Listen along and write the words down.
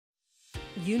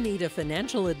You need a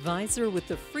financial advisor with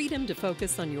the freedom to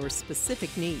focus on your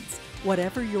specific needs.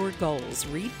 Whatever your goals,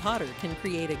 Reed Potter can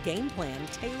create a game plan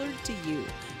tailored to you.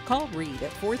 Call Reed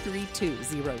at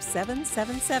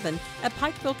 432-0777 at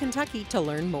Pikeville, Kentucky to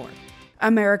learn more.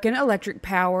 American Electric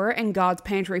Power and God's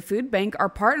Pantry Food Bank are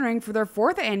partnering for their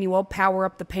 4th annual Power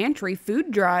Up the Pantry Food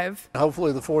Drive.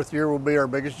 Hopefully the 4th year will be our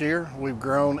biggest year. We've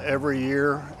grown every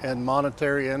year in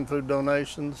monetary and food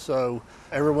donations, so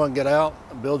everyone get out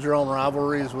and build your own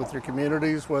rivalries with your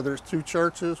communities, whether it's 2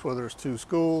 churches, whether it's 2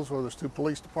 schools, whether it's 2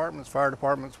 police departments, fire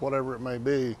departments, whatever it may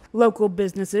be. Local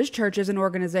businesses, churches, and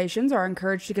organizations are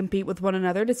encouraged to compete with one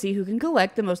another to see who can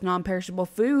collect the most non-perishable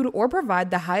food or provide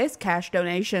the highest cash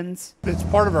donations. It's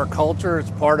part of our culture.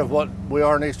 It's part of what we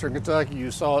are in Eastern Kentucky.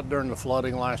 You saw it during the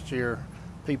flooding last year.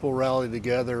 People rally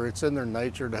together. It's in their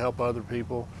nature to help other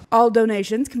people. All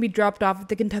donations can be dropped off at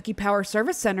the Kentucky Power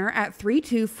Service Center at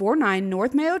 3249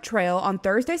 North Mayo Trail on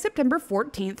Thursday, September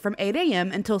 14th from 8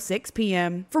 a.m. until 6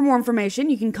 p.m. For more information,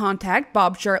 you can contact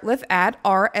Bob Shirtliff at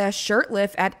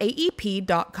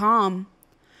rsshirtliff@aep.com.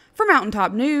 For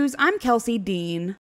Mountaintop News, I'm Kelsey Dean.